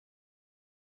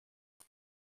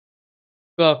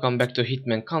Welcome back to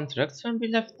Hitman Contracts. When we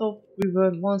left off, we were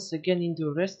once again in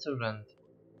the restaurant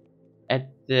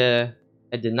at the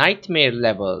nightmare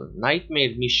level,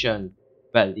 nightmare mission.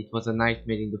 Well, it was a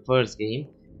nightmare in the first game.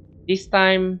 This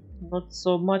time, not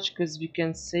so much, because we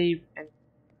can save and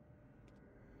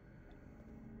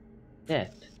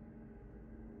death.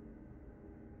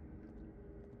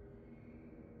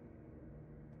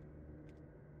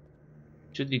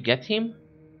 Should we get him?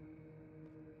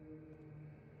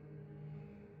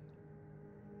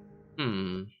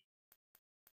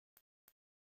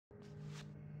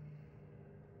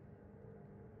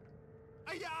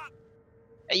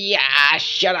 Yeah,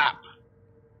 shut up.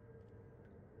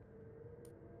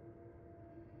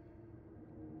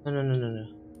 No.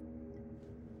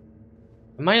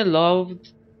 Am I allowed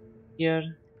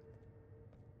here?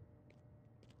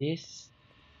 This?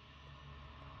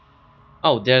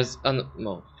 Oh, there's an.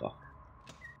 Oh, fuck.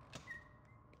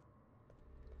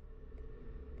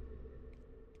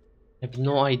 I have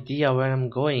no idea where I'm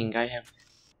going. I have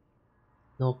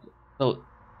no. So,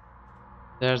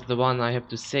 there's the one I have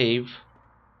to save.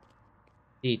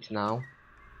 See it now.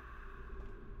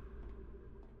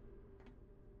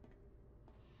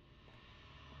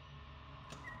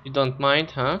 You don't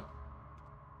mind, huh?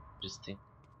 Interesting.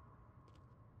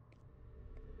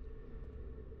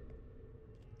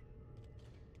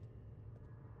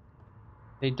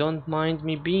 They don't mind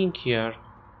me being here.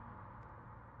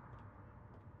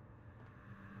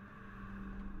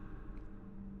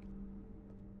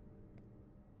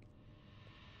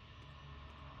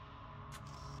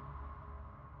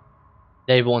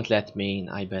 They won't let me in,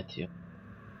 I bet you.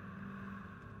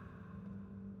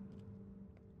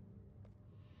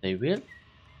 They will?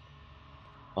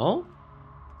 Oh?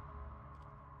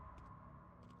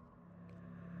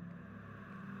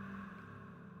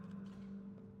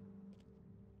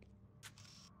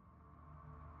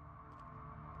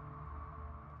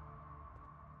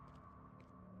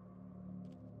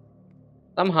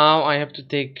 Somehow I have to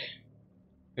take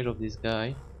care of this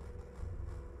guy.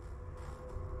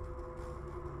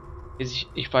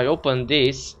 If I open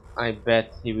this, I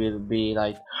bet he will be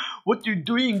like, "What are you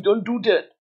doing? Don't do that!"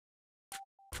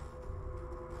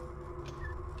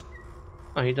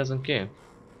 Oh, he doesn't care.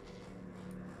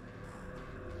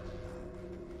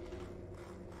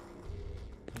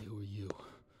 Hey, who are you?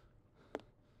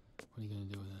 What are you gonna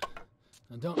do with that?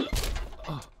 Now don't.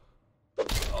 Oh.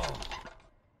 Oh.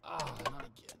 Ah, not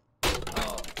again.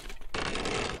 Oh.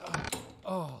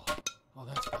 Oh. Oh,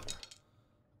 that's better.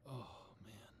 Oh,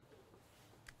 man.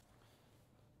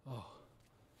 Oh.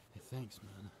 Hey, thanks,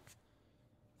 man.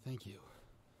 Thank you.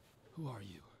 Who are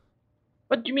you?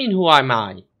 What do you mean, who am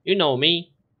I? You know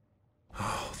me.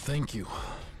 Oh, thank you.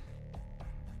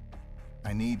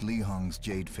 I need Li Hong's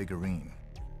jade figurine.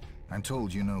 I'm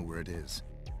told you know where it is.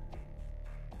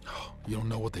 Oh, you don't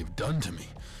know what they've done to me.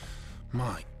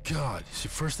 My God. See,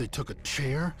 first they took a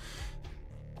chair.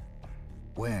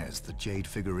 Where's the jade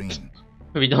figurine?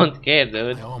 We don't care,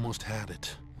 dude. I almost had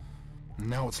it.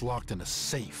 Now it's locked in a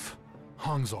safe.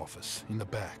 Hong's office, in the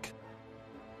back.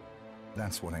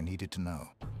 That's what I needed to know.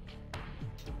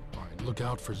 Alright, look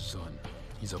out for Zun.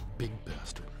 He's a big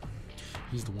bastard.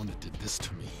 He's the one that did this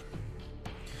to me.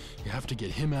 You have to get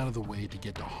him out of the way to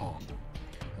get to Hong.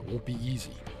 It won't be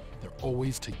easy. They're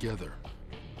always together.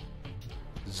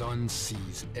 Zun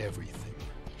sees everything,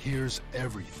 hears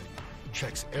everything,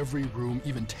 checks every room,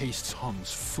 even tastes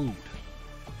Hong's food.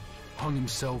 Hong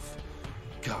himself,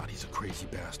 God, he's a crazy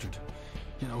bastard.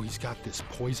 You know, he's got this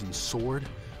poison sword.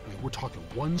 I mean, we're talking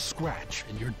one scratch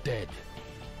and you're dead.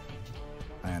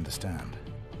 I understand.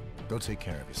 Go take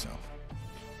care of yourself.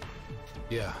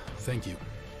 Yeah, thank you.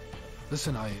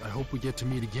 Listen, I hope we get to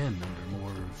meet again under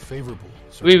more favorable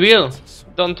We will. circumstances.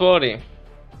 Don't worry.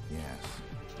 Yes.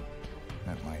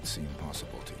 That might seem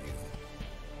possible to you.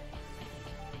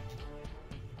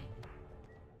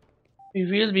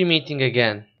 We will be meeting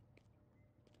again.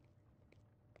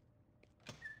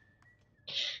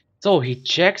 So he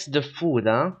checks the food,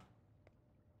 huh?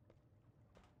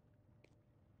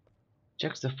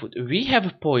 Checks the food. We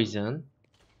have poison.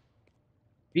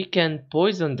 We can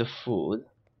poison the food.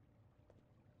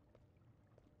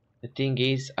 The thing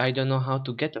is, I don't know how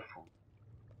to get a food.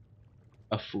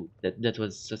 A food. That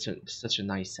was such a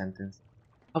nice sentence.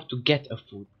 How to get a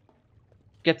food.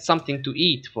 Get something to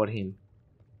eat for him.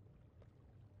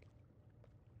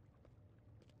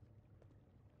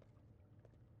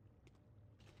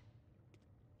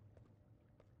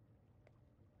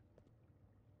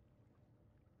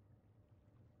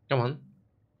 Come on.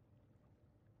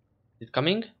 Is it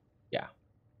coming? Yeah.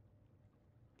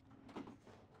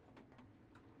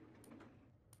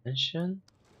 Attention.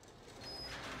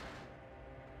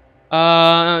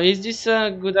 Is this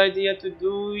a good idea to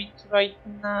do it right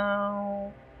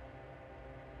now?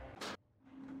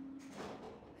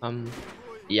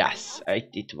 Yes,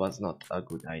 it was not a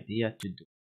good idea to do.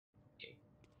 Okay,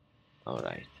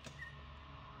 alright.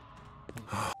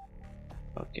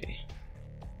 Okay.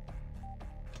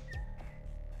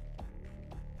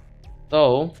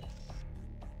 So,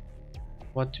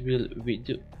 what will we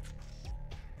do?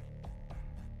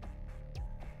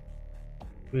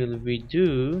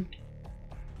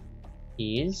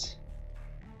 Is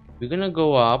we're gonna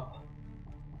go up.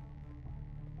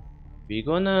 We're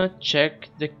gonna check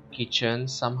the kitchen.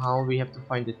 Somehow we have to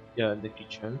find the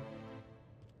kitchen.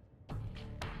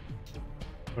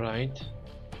 Right.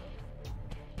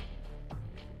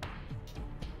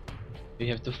 We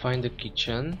have to find the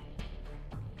kitchen.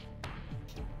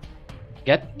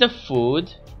 Get the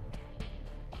food.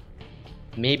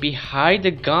 Maybe hide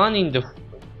the gun in the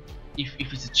if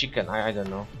it's a chicken. I don't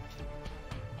know.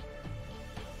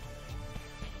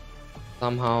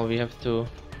 Somehow we have to.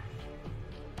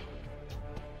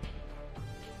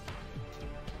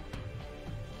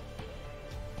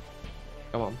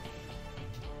 Come on.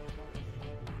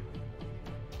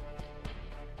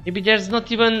 Maybe there's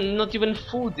not even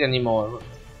food anymore.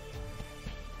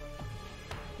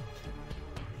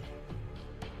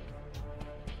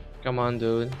 Come on,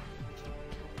 dude.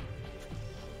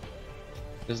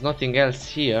 There's nothing else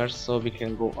here, so we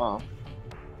can go up.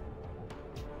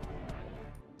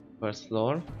 First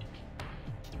floor.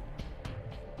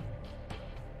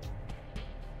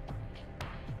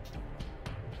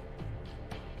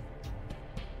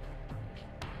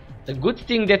 The good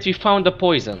thing that we found the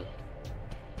poison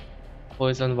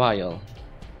vial.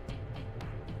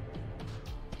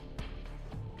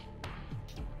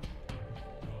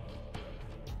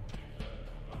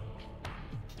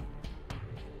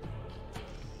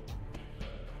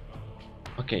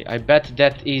 Okay, I bet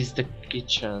that is the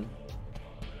kitchen.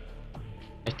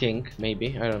 I think,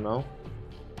 maybe, I don't know.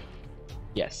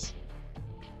 Yes.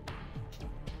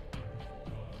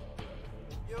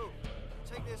 Yo,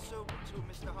 take this soup to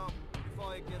Mr. Hum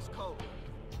before it gets cold.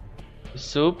 The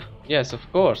soup? Yes, of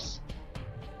course.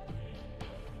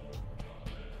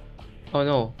 Oh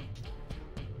no.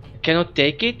 I cannot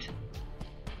take it?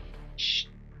 Shh.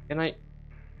 Can I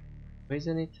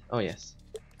poison it? Oh yes.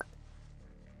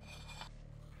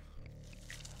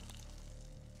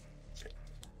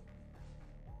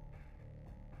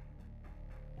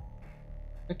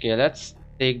 Okay, let's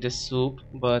take the soup,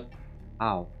 but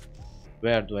how?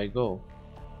 Where do I go?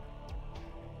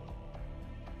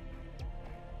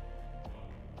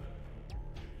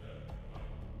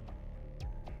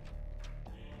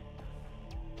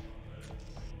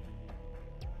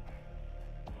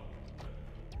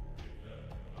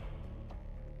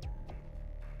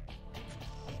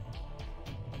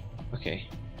 Okay.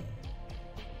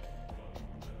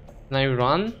 Can I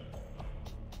run?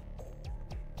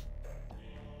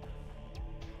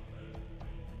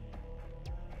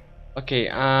 Okay,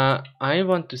 I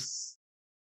want to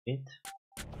it.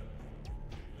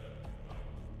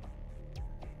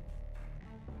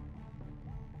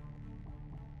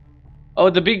 Oh,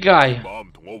 the big guy. 媽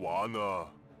唔同我玩啊！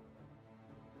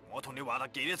我同你話啦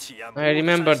幾多次啊？ I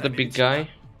remember the big guy.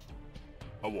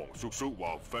 阿黃叔叔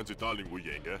話 Fancy Darling 會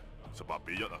贏嘅，18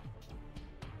比1啊！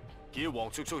叫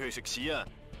黃叔叔去食屎啊！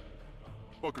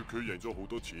不過佢贏咗好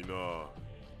多錢啊！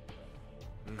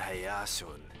唔係啊，純，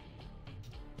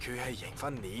佢係贏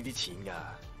翻你啲錢㗎。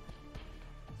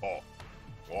哦，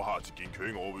我下次見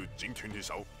佢我會整斷隻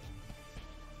手。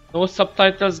No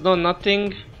subtitles, no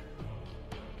nothing.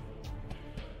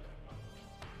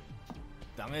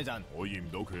 等一陣，我驗唔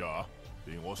到佢啊！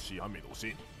俾我試下味道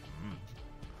先。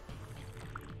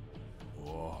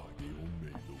哇，幾好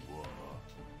味道啊！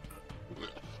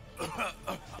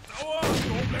走啊！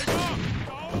落嚟啊！走！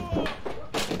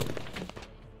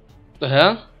 The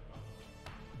hell?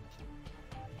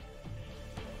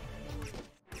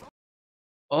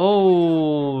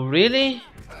 Oh, really?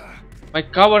 My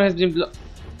cover has been blocked,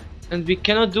 and we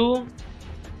cannot do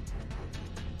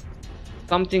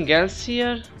something else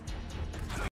here?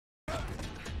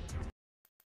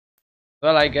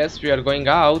 Well, I guess we are going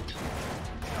out.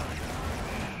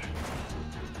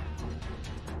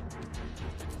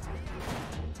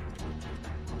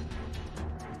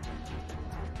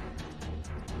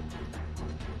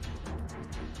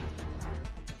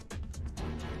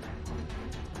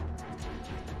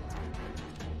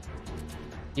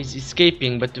 He's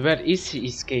escaping, but where is he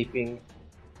escaping?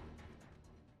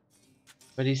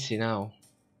 Where is he now?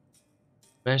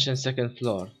 Mansion second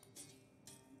floor.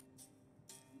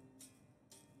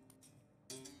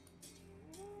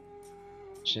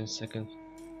 Mansion second.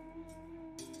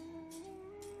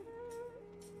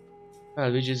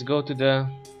 Well, we just go to the...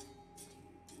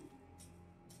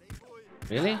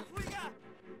 Really?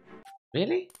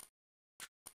 Really?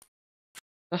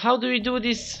 How do we do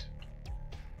this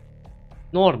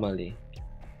normally?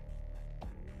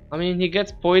 I mean, he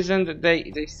gets poisoned,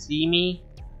 they see me,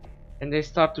 and they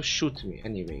start to shoot me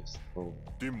anyways. So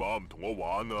啲馬唔同我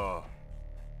玩啊！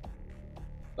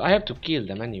 I have to kill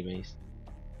them anyways.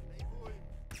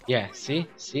 Yeah, see?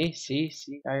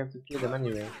 I have to kill them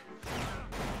anyway.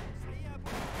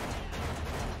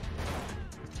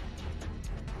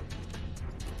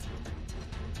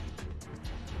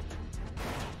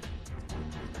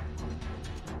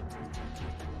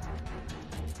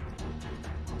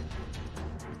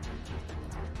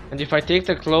 And if I take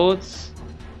the clothes,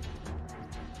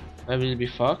 I will be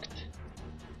fucked.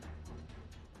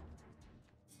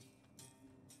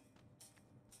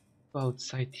 Go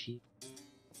outside here.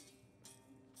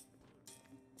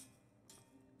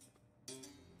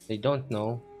 They don't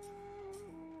know.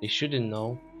 They shouldn't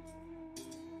know.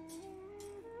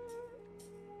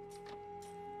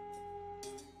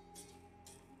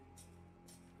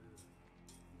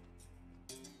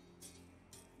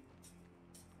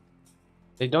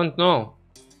 They don't know.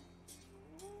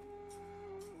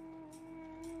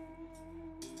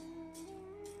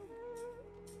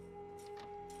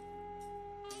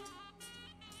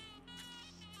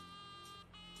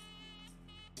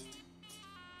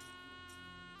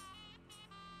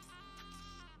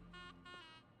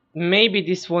 Maybe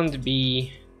this won't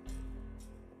be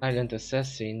silent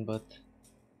assassin, but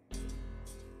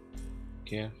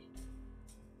okay.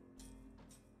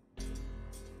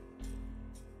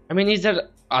 I mean, is there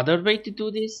other way to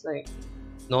do this? Like,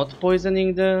 not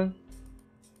poisoning the...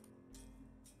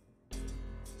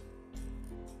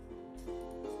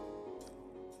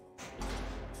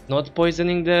 Not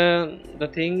poisoning the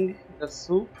thing, the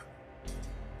soup?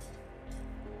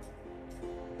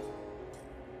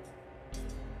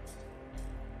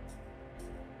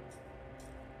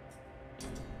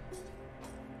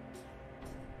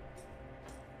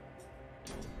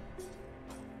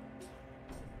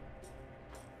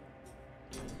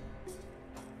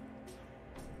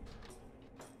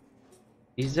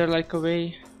 Is there like a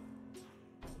way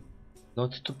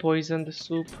not to poison the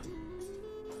soup?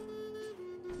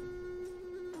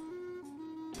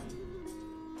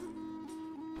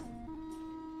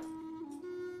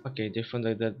 Okay, they found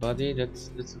a dead body,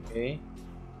 that's okay.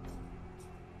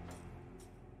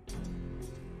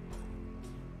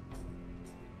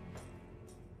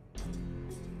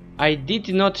 I did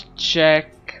not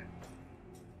check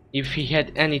if he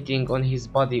had anything on his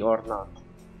body or not.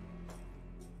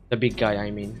 The big guy,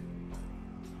 I mean.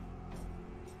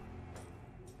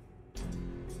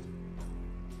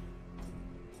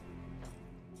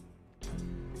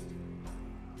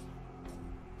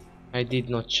 I did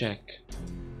not check.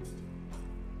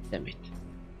 Damn it.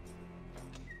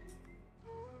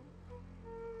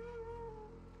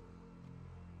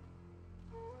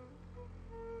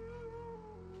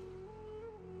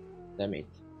 Damn it.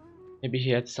 Maybe he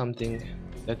had something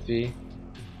that we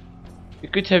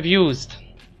could have used.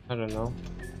 I don't know.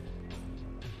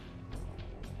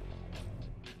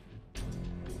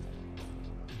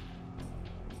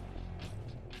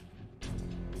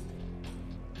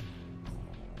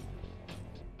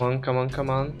 Come on, come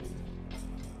on.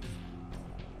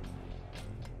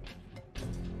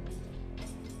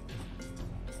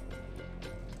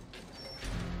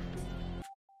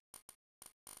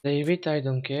 David, I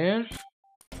don't care.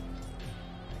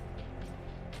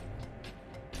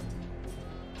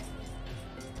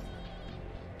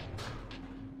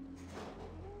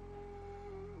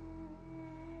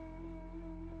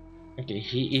 Okay,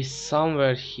 he is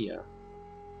somewhere here.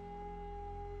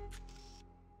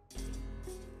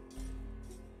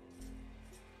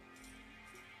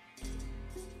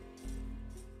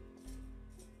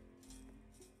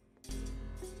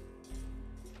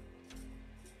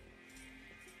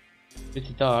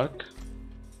 Pretty dark.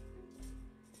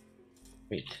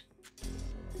 Wait.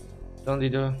 It's only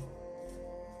the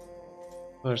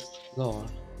first floor.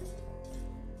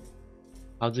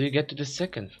 How do you get to the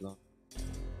second floor?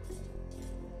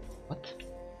 What?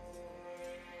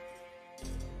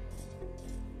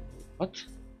 What?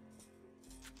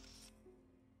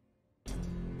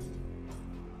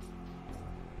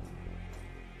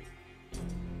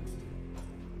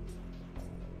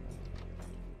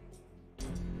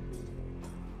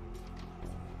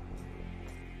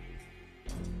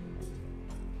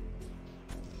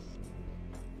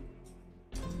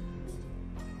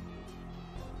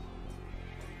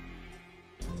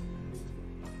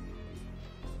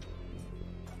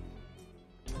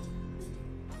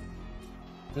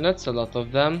 That's a lot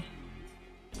of them.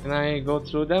 Can I go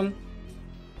through them?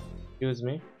 Excuse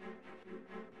me.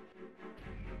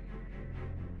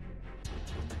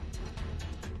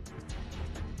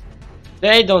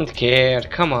 They don't care,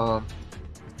 come on.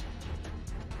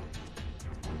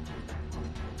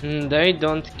 They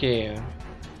don't care.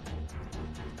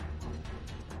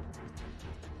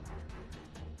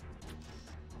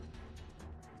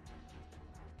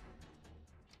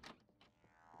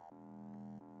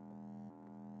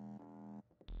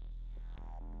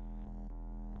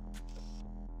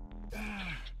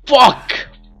 Fuck!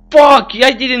 Fuck!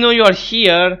 I didn't know you are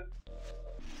here.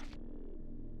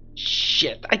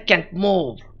 Shit, I can't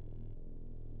move.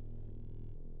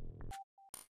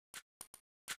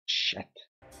 Shit.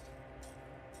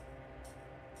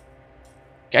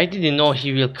 I didn't know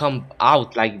he will come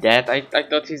out like that. I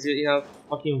thought he's in a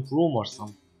fucking room or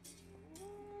something.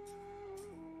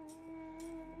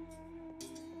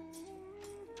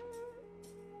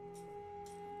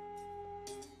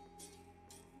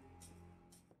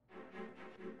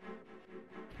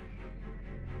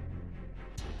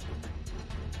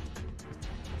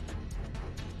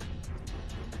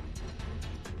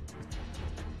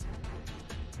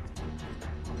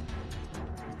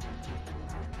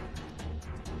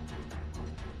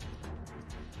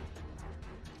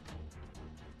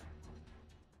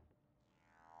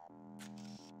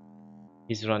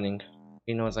 He's running.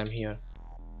 He knows I'm here.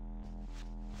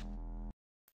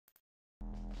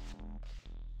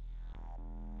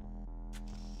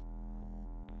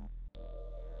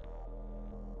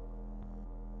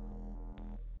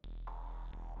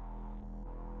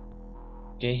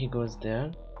 Okay, he goes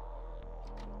there.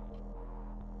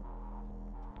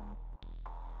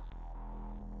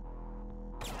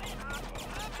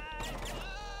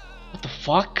 What the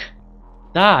fuck?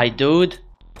 Die, dude.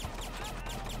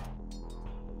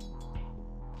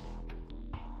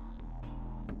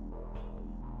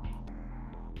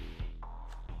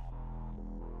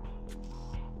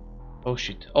 Oh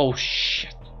shit. Oh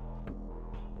shit.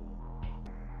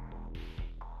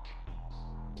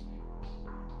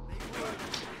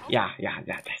 Yeah,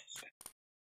 that's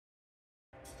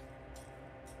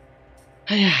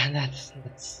yeah,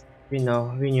 that's we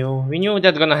knew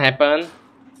that gonna happen.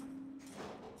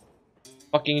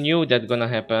 Fucking knew that gonna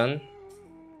happen.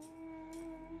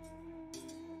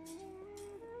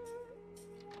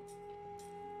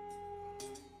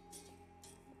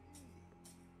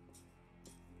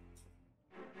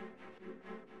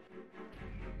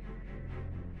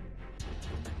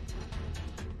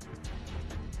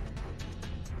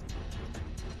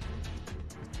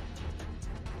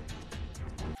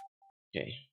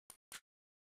 Okay.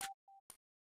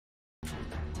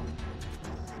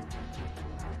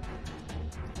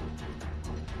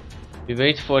 We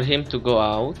wait for him to go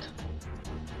out.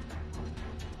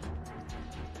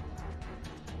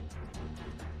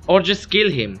 Or just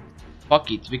kill him. Fuck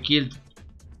it, we killed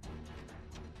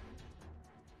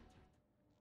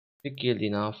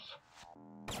enough.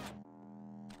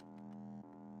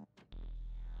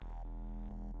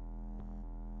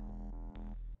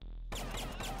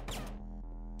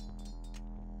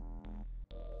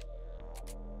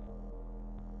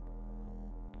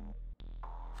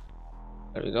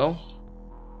 There we go.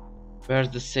 Where's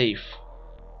the safe?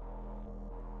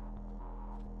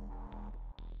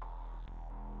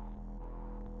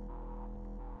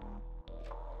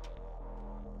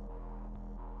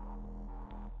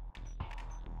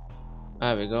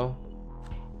 There we go.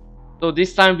 So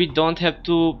this time we don't have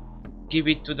to give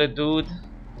it to the dude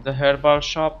at the herbal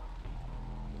shop.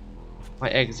 My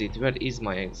exit. Where is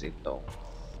my exit though?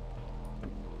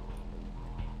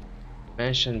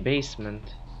 Mansion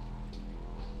basement.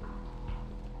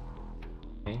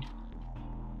 Okay.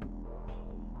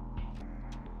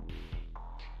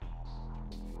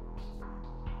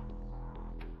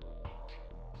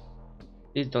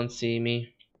 Please don't see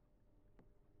me.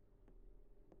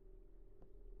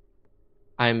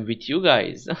 I'm with you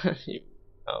guys.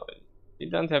 No, you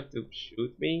don't have to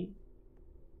shoot me.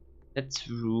 That's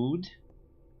rude.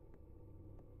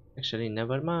 Actually,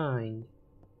 never mind.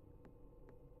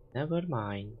 Never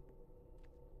mind.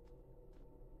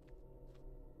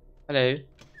 Hello.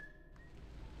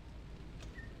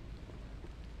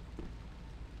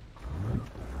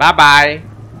 Bye bye.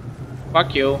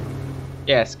 Fuck you.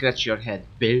 Yeah, scratch your head,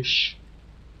 bitch.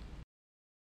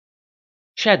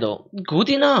 Shadow, good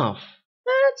enough.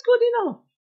 That's good enough.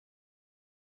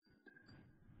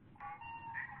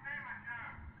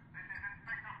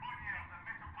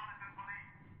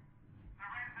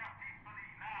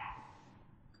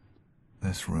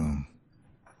 This room.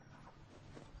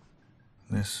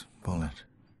 This bullet.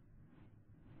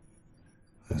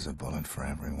 There's a bullet for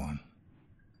everyone.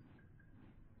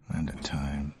 and a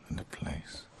time and a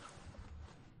place.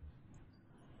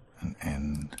 An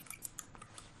end.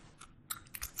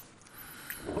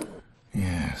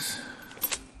 Yes.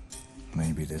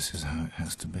 Maybe this is how it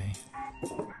has to be.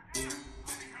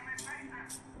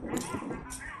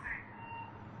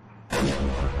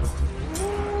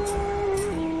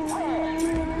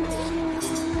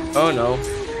 Oh no.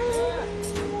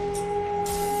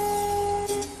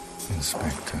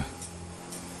 Inspector,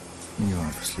 you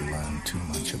obviously learned too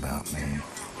much about me.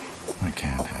 I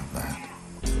can't have that.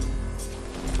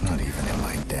 Not even in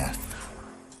my death.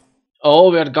 Oh,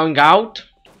 we're going out?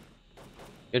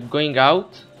 We're going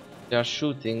out? They are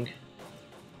shooting.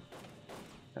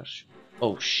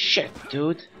 Oh shit,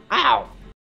 dude. Ow!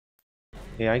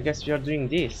 Okay, I guess we are doing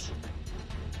this.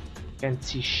 Can't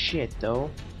see shit though.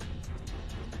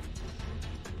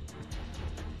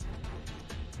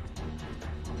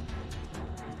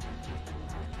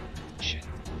 Shit.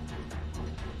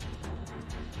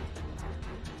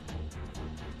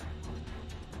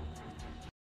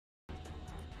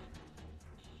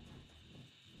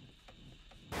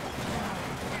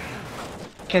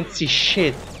 Can't see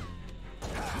shit.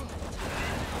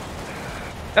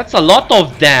 That's a lot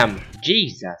of them.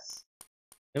 Jesus.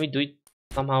 Can we do it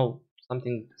somehow?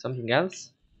 Something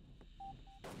else?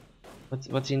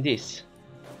 What's in this?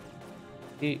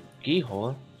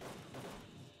 Keyhole.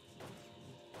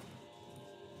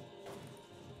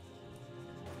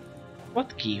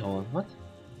 What keyhole? What?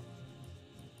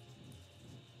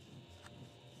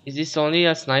 Is this only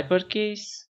a sniper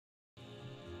case?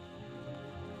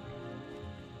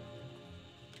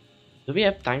 Do we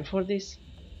have time for this?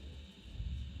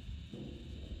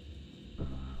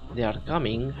 They are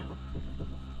coming.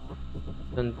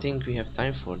 Don't think we have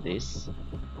time for this.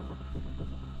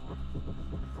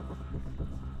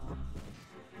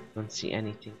 Don't see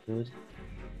anything good.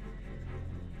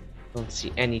 Don't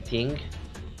see anything.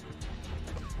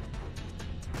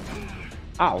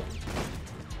 Ow!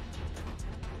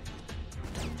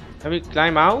 Can we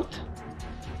climb out?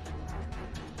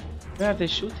 Where are they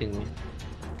shooting me?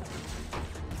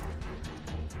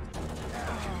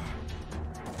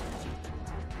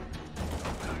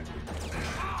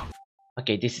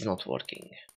 Okay, this is not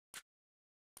working.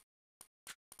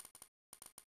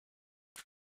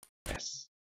 Yes.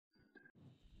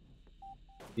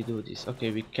 We do this.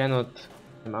 Okay, we cannot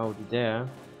come out there.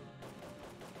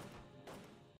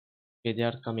 Okay, they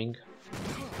are coming.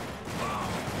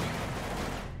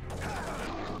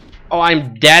 Oh,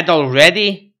 I'm dead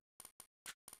already?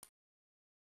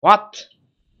 What?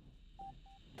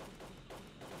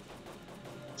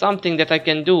 Something that I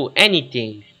can do.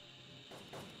 Anything.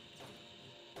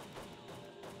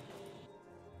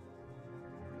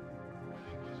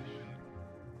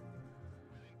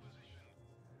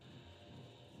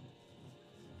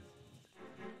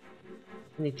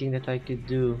 Anything that I could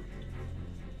do.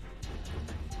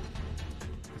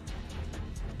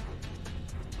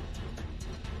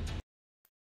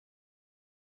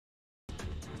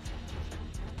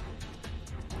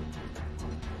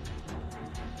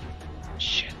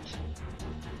 Shit.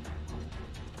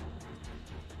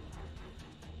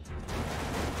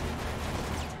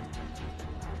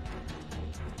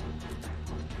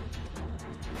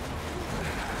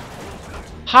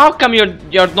 How come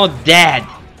you're not dead?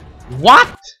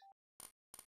 What?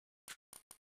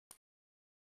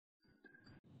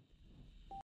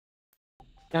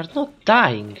 You're not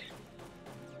dying.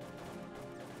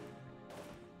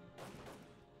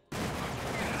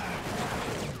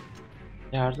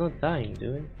 They are not dying,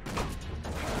 dude.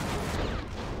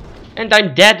 And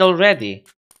I'm dead already.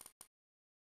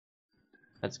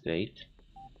 That's great.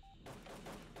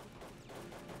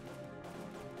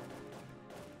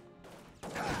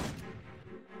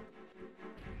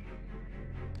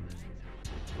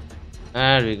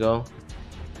 There we go.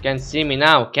 Can't see me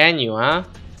now, can you, huh?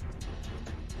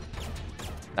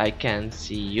 I can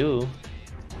see you.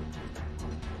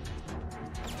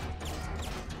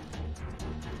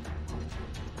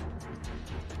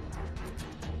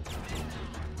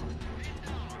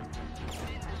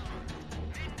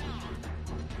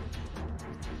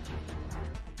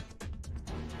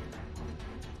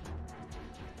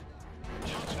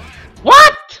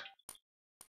 What?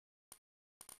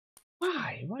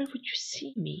 Why? Why would you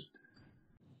see me?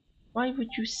 Why would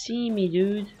you see me,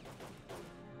 dude?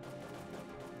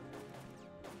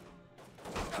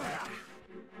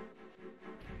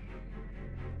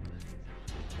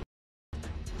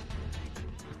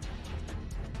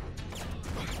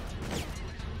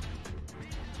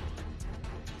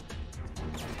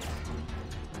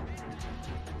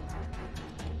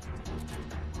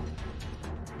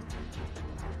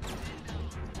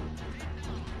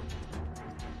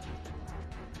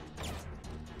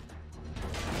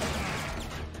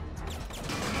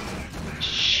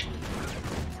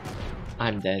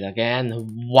 I'm dead again.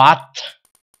 What?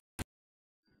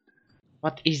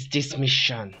 What is this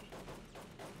mission?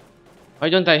 Why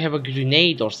don't I have a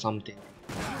grenade or something?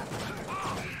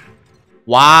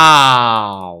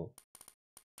 Wow!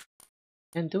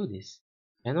 Can't do this.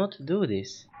 Cannot do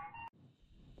this.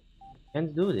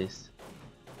 Can't do this.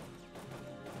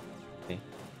 Okay.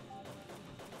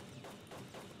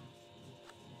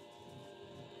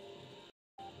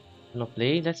 Wanna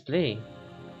play? Let's play.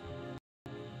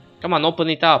 Come on, open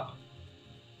it up.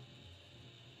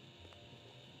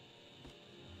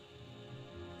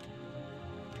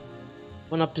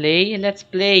 Wanna play? Let's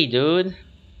play, dude.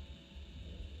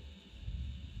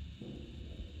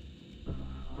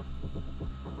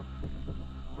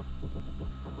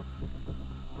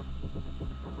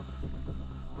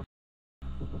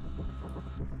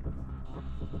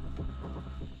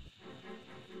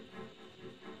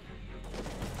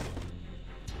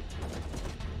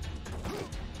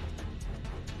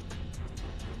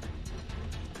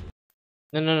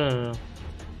 No, no, no, no, no.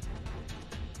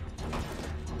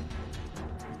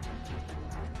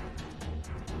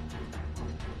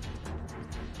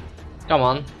 Come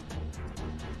on.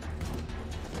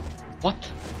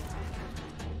 What?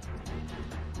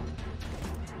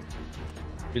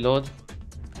 Reload.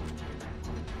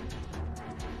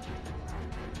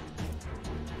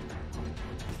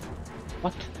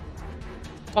 What?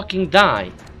 Fucking die.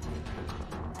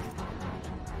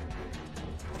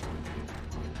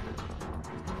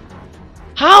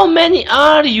 How many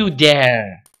are you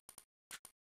there?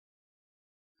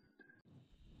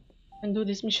 I can do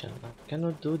this mission. I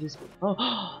cannot do this. Oh,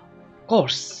 of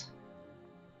course.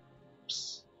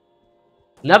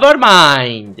 Never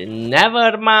mind.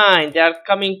 Never mind. They are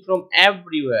coming from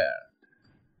everywhere.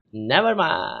 Never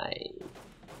mind.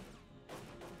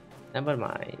 Never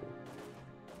mind.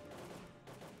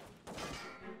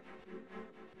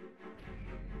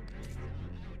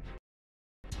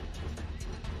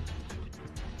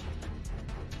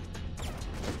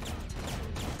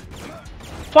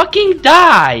 Fucking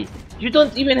die! You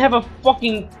don't even have a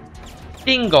fucking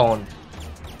thing on.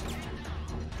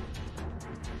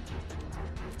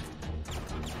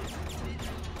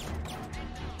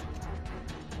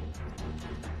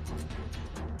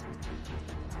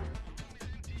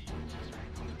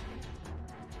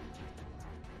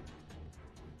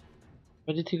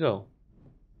 Where did he go?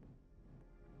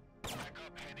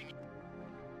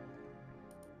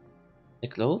 The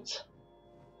clothes?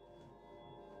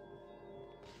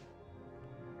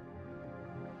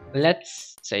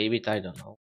 Let's save it, I don't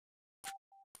know.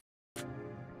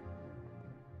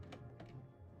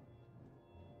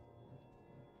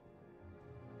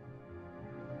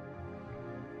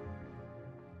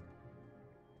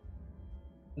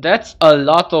 That's a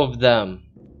lot of them.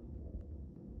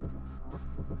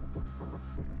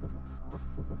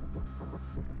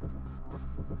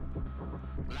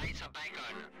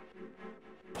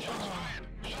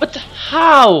 But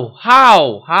how?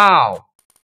 How? How?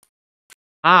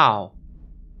 How?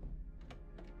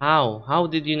 How? How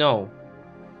did you know?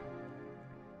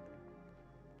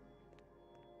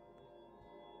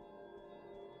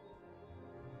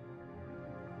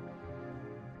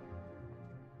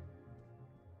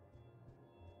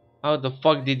 How the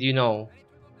fuck did you know?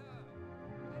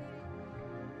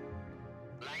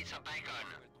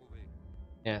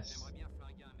 Yes.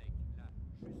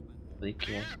 Click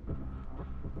here.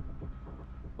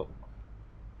 Oh.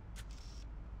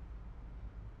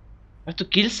 I have to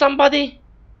kill somebody?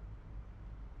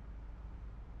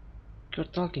 What you're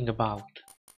talking about?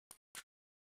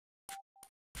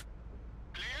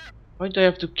 Why do I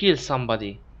have to kill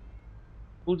somebody?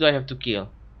 Who do I have to kill?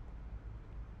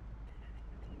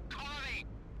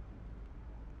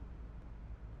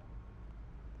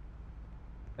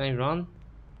 Can I run?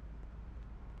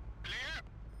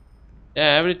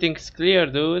 Yeah, everything's clear,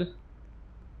 dude.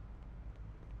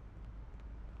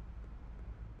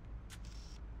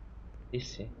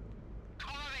 Easy.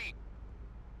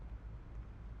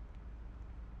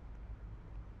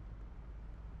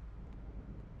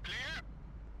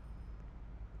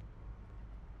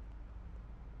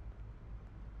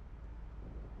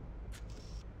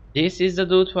 This is the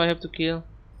dude who I have to kill.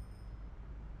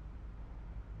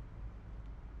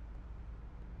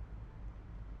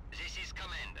 This is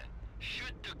command.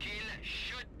 Shoot to kill,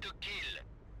 shoot to kill.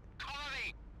 Cover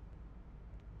me!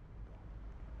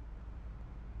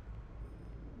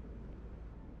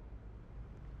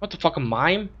 What the fuck, a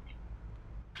mime?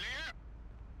 Clear?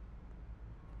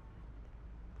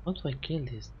 How do I kill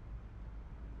this?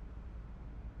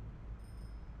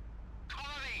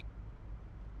 Cover me!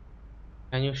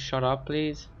 Can you shut up,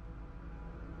 please?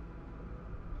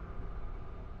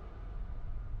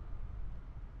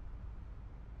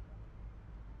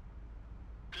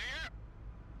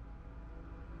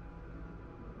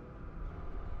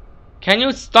 Can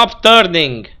you stop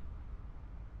turning?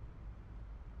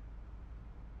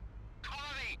 Cover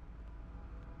me.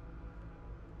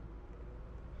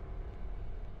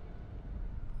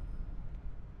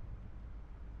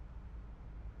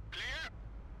 Clear.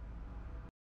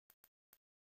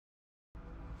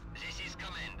 This is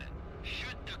command.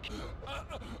 Shoot to kill.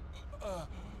 Cover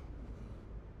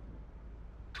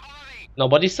me.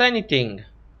 Nobody saw anything.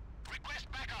 Request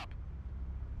backup.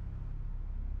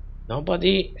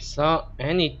 Nobody saw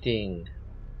anything.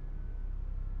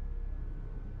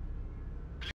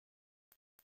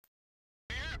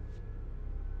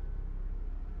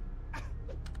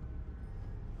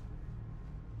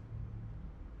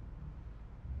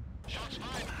 Shots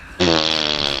fired.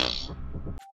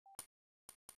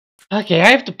 Okay, I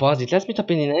have to pause it. Let's meet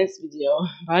up in the next video.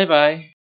 Bye bye.